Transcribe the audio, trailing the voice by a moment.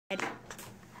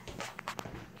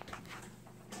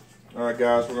Alright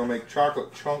guys, we're going to make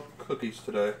chocolate chunk cookies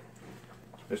today.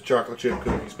 It's chocolate chip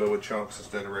cookies, but with chunks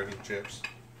instead of regular chips.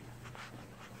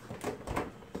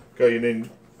 Okay, you need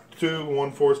 2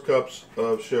 1/4 cups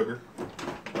of sugar,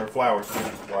 or flour.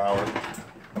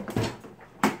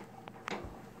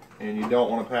 And you don't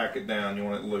want to pack it down, you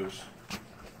want it loose.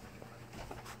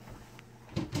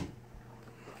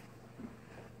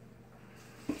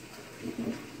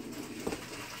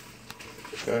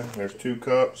 Okay, there's 2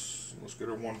 cups. Let's get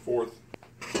our 1/4.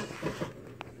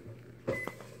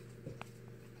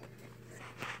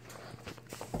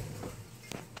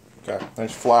 Okay,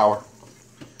 there's flour.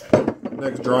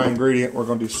 Next dry ingredient, we're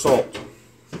going to do salt.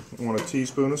 We want a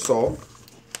teaspoon of salt.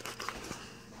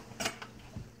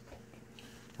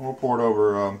 We'll pour it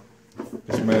over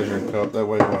this measuring cup. That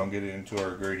way we don't get it into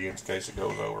our ingredients in case it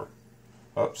goes over.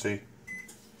 Up, see?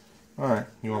 Alright,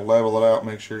 you want to level it out,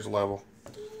 make sure it's level.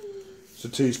 It's a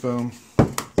teaspoon.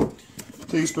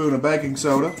 Teaspoon of baking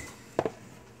soda.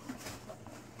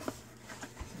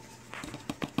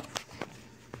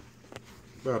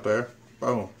 About there.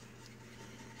 Boom.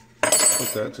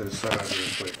 Put that to the side real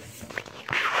quick.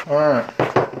 Alright.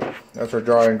 That's our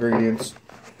dry ingredients.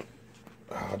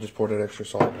 Oh, I just poured that extra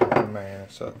salt. Man,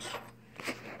 it sucks.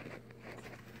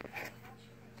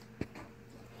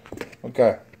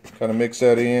 Okay. Kind of mix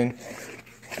that in.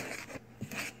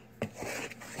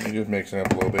 You just mix it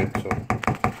up a little bit. So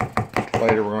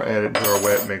later we're going to add it to our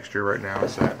wet mixture. Right now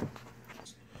it's at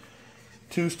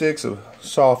 2 sticks of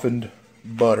softened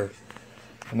butter.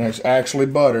 And that's actually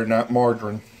butter, not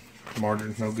margarine.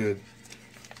 Margarine's no good.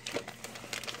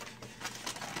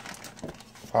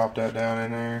 Pop that down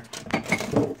in there. Get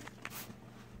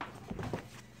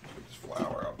this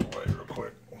flour out the way real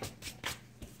quick.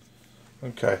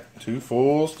 Okay, 2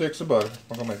 full sticks of butter.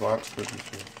 We're gonna make lots of cookies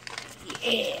here.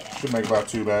 Yeah. Should make about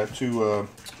 2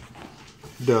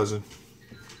 dozen.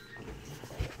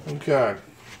 Okay.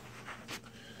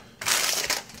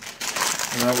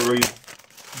 And now we're going to use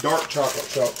dark chocolate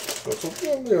chunk. So it's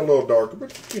a little darker,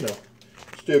 but you know,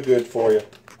 still good for you.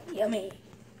 Yummy.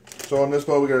 So on this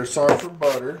bowl we got our sulfur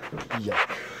butter. Yeah.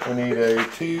 We need a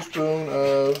teaspoon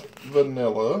of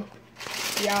vanilla.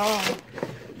 Yeah.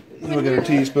 We get a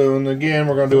teaspoon. Again,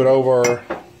 we're going to do it over our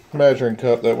measuring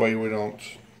cup. That way we don't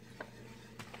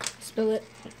spill it.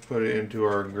 Put it into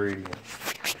our ingredients.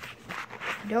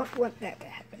 Don't want that to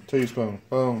happen. Teaspoon.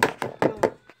 Boom.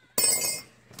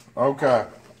 Okay.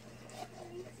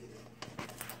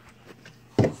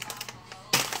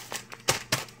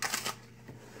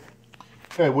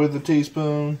 Okay, with the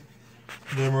teaspoon,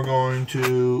 then we're going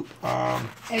to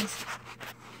Eggs.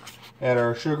 Add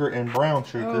our sugar and brown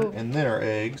sugar, and then our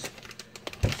eggs.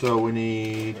 So we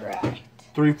need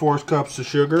 3/4 cups of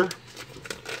sugar,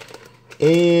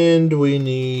 and we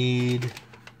need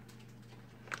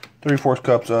 3/4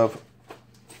 cups of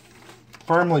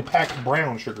firmly packed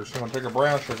brown sugar. So I'm going to take our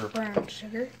brown sugar. Brown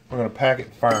sugar. We're going to pack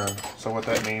it firm. So what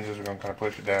that means is we're going to kind of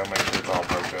push it down, make sure it's all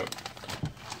broke up.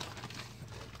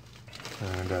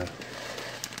 And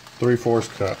 3/4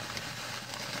 cup.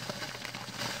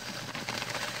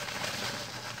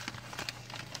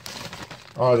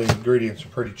 All the ingredients are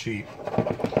pretty cheap.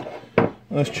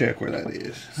 Let's check where that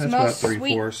is. That's about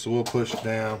 3/4, so we'll push it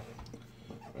down.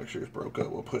 Make sure it's broke up.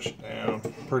 We'll push it down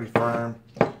pretty firm.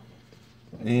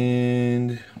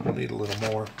 And we'll need a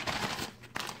little more.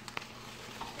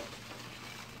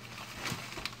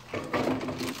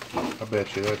 I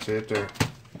bet you that's it there.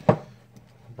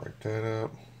 Break that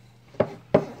up.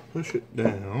 Push it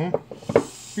down.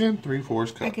 And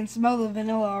 3/4 cup. I can smell the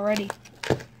vanilla already.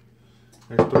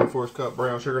 There's 3/4 cup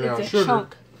brown sugar. Now sugar,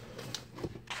 chunk.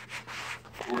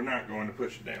 we're not going to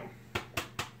push it down.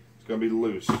 It's going to be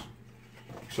loose.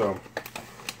 So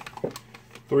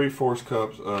 3/4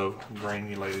 cups of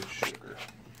granulated sugar.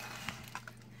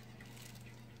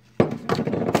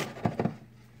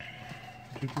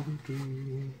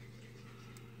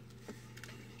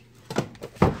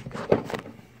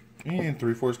 And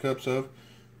 3/4 cups of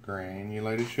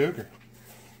granulated sugar.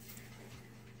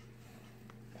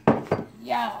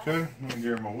 Yeah. Okay, let me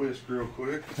grab my whisk real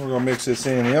quick. We're gonna mix this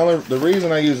in. The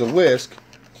reason I use a whisk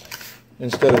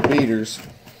instead of beaters,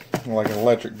 like an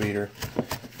electric beater,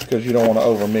 because you don't want to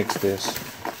over mix this.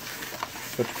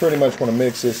 But you pretty much want to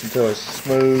mix this until it's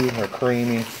smooth or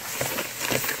creamy.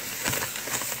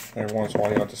 Every once in a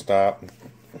while you have to stop and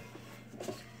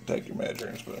take your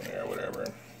measuring spoon there or whatever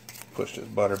and push this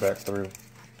butter back through.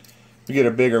 If you get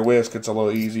a bigger whisk, it's a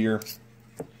little easier.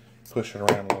 Push it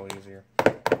around a little easier.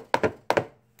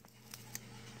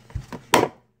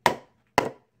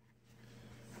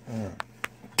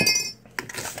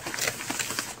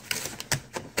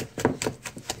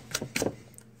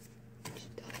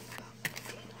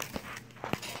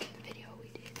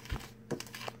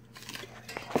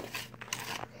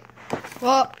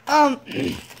 Well,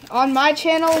 on my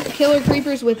channel, Killer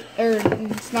Creepers with, or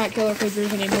it's not Killer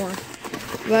Creepers anymore,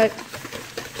 but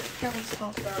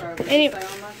anyway,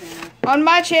 on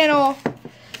my channel,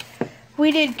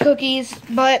 we did cookies,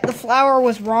 but the flour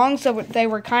was wrong, so they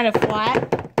were kind of flat.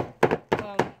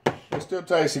 They still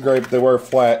tasty great, but they were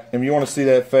flat. If you want to see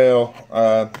that fail,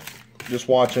 just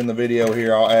watching the video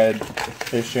here, I'll add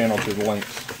his channel to the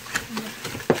links.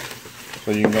 So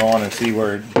you can go on and see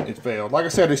where it failed. Like I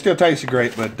said, they still tasted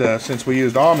great, but since we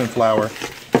used almond flour,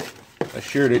 they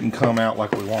sure didn't come out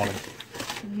like we wanted.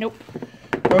 Nope.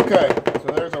 Okay, so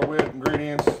there's our whipped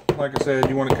ingredients. Like I said,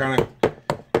 you want it kind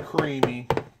of creamy.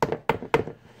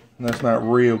 And that's not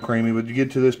real creamy, but you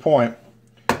get to this point,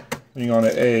 you're going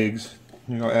to eggs.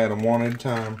 You're going to add them one at a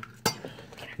time.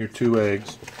 Your 2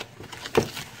 eggs.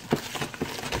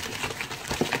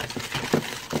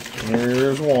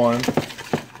 There's 1.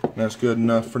 That's good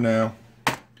enough for now.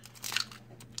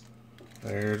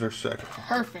 There's our second.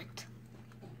 Perfect.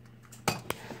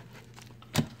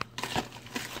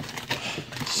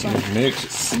 Mix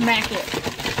it. Smack it.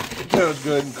 That was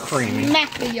good and creamy.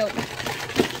 Smack the yolk.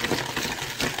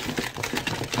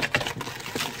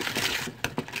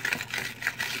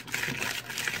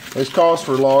 This calls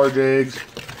for large eggs.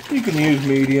 You can use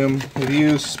medium. If you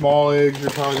use small eggs,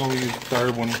 you're probably going to use the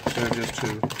third one instead of just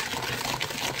 2.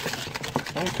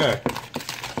 Okay,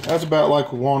 that's about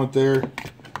like we want it there.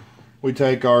 We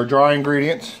take our dry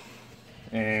ingredients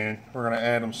and we're going to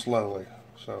add them slowly.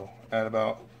 So add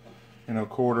about, a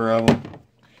quarter of them.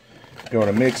 Go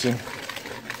to mixing.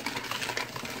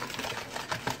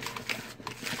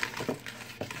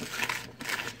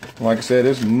 Like I said,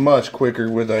 it's much quicker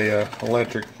with a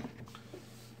electric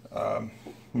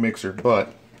mixer,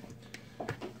 but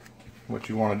what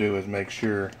you want to do is make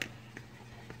sure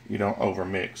you don't over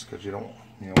mix, because you don't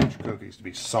want your cookies to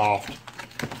be soft.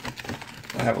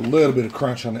 Have a little bit of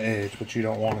crunch on the edge, but you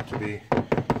don't want it to be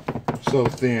so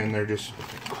thin they're just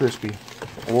crispy,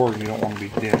 or you don't want to be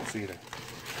dense either.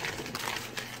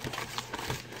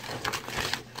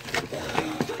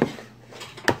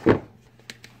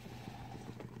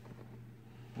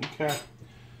 Okay,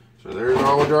 so there's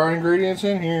all the dry ingredients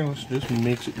in here. Let's just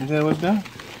mix it until it's done.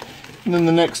 And then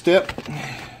the next step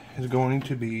is going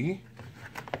to be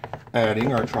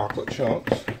adding our chocolate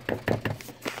chunks.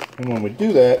 And when we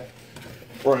do that,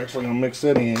 we're actually going to mix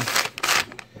that in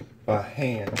by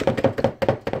hand.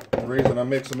 The reason I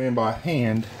mix them in by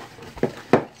hand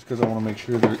is because I want to make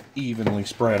sure they're evenly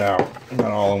spread out,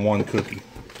 not all in one cookie.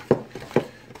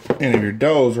 And if your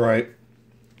dough's right,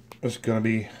 it's going to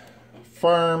be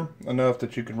firm enough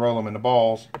that you can roll them into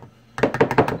balls,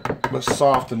 but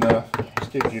soft enough,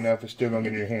 sticky enough, it's still going to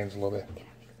get in your hands a little bit.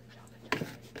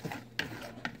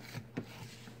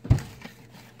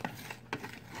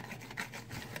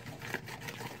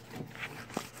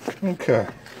 Okay.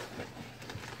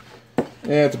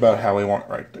 Yeah, it's about how we want it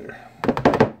right there.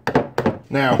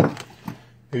 Now,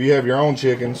 if you have your own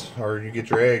chickens, or you get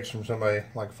your eggs from somebody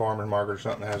like a farmer's market or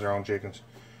something that has their own chickens,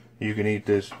 you can eat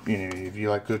this. If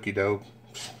you like cookie dough,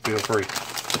 feel free.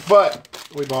 But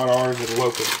we bought ours at a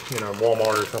local,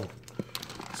 Walmart or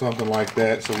something like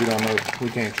that. So we don't know, we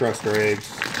can't trust our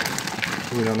eggs.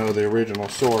 We don't know the original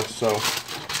source, so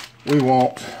we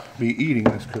won't be eating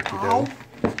this cookie dough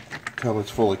until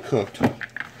it's fully cooked.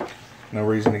 No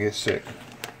reason to get sick.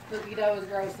 Cookie dough is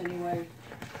gross anyway.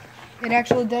 It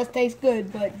actually does taste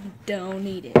good, but you don't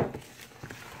eat it.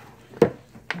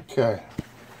 Okay.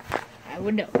 I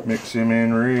would know. Mix them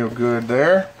in real good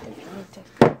there.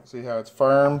 See how it's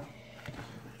firm,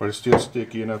 but it's still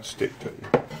sticky enough to stick to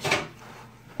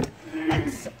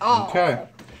you. Okay.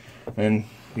 And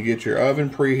you get your oven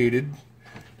preheated,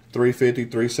 350,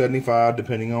 375,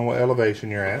 depending on what elevation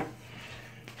you're at.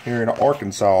 Here in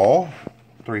Arkansas,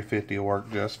 350 will work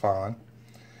just fine.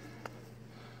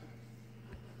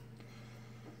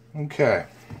 Okay.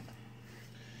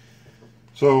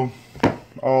 So,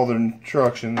 all the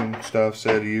instructions and stuff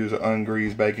said to use an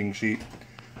ungreased baking sheet.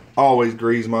 Always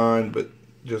grease mine, but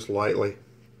just lightly,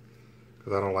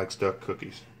 because I don't like stuck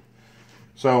cookies.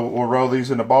 So we'll roll these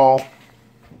in a ball,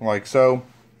 like so.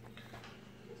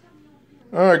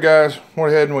 Alright guys,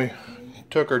 went ahead and we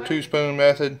took our 2-spoon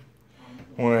method.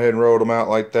 Went ahead and rolled them out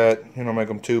like that. Make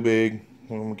them too big.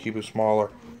 We're going to keep it smaller.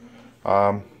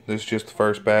 This is just the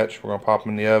first batch. We're going to pop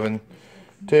them in the oven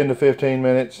 10 to 15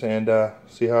 minutes and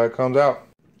see how it comes out.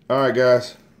 Alright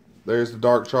guys, there's the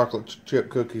dark chocolate chip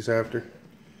cookies after.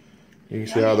 You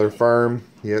can see how they're firm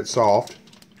yet soft.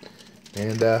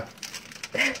 And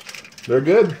they're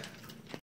good.